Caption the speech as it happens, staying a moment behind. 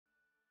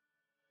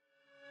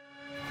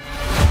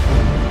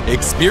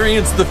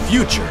Experience the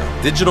future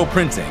of digital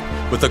printing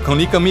with the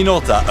Konica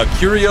Minolta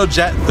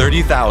AccurioJet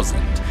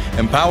 30,000,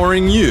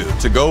 empowering you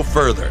to go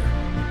further.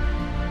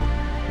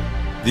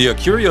 The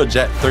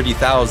AccurioJet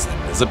 30,000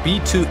 is a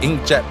B2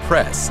 inkjet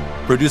press,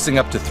 producing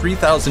up to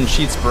 3,000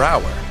 sheets per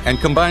hour, and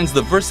combines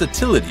the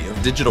versatility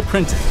of digital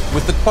printing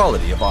with the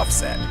quality of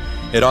offset.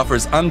 It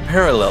offers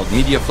unparalleled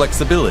media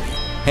flexibility,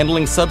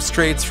 handling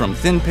substrates from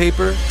thin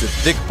paper to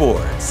thick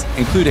boards,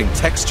 including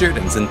textured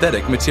and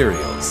synthetic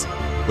materials.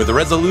 With a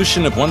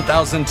resolution of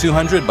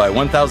 1200 by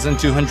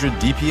 1200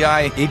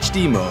 dpi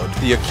HD mode,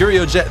 the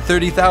AccurioJet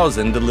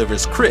 30,000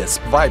 delivers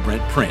crisp,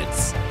 vibrant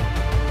prints.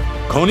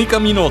 Konica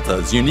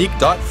Minolta's unique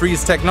dot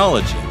freeze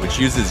technology, which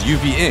uses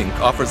UV ink,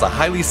 offers a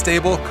highly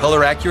stable,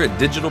 color-accurate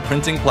digital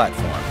printing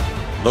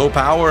platform. Low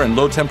power and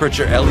low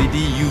temperature LED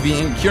UV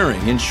ink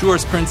curing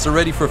ensures prints are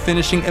ready for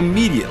finishing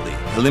immediately,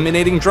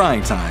 eliminating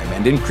drying time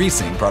and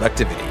increasing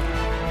productivity.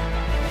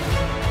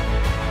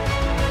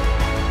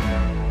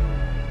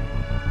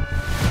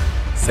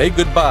 Say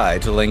goodbye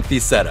to lengthy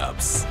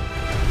setups.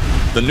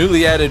 The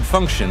newly added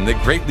function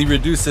that greatly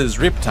reduces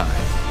rip time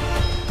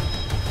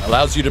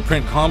allows you to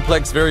print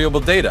complex variable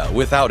data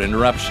without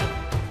interruption.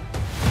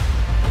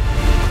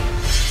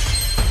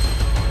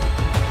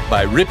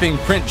 By ripping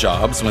print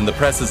jobs when the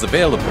press is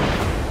available,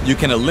 you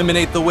can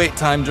eliminate the wait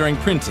time during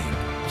printing,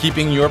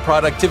 keeping your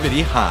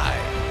productivity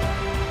high.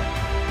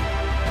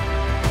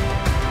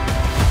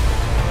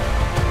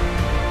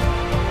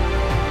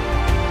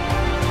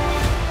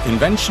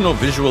 Conventional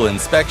visual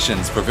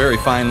inspections for very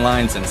fine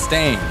lines and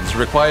stains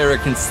require a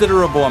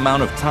considerable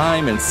amount of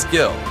time and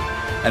skill,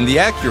 and the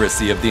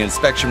accuracy of the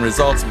inspection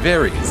results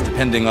varies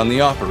depending on the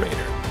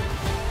operator.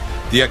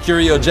 The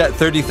AccurioJet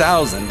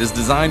 30,000 is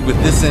designed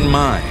with this in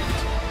mind.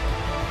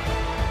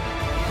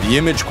 The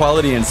image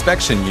quality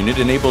inspection unit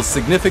enables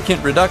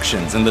significant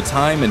reductions in the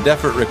time and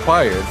effort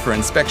required for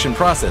inspection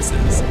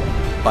processes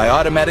by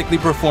automatically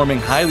performing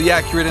highly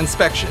accurate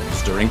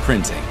inspections during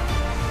printing.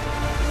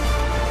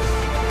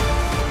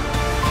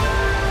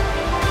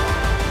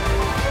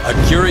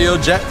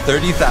 AccurioJet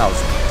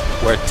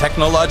 30,000, where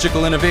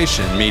technological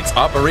innovation meets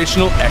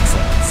operational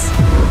excellence,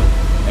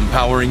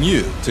 empowering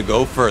you to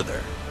go further.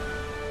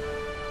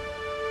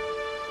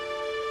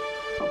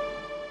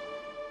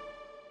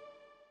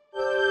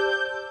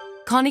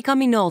 Konica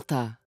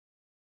Minolta.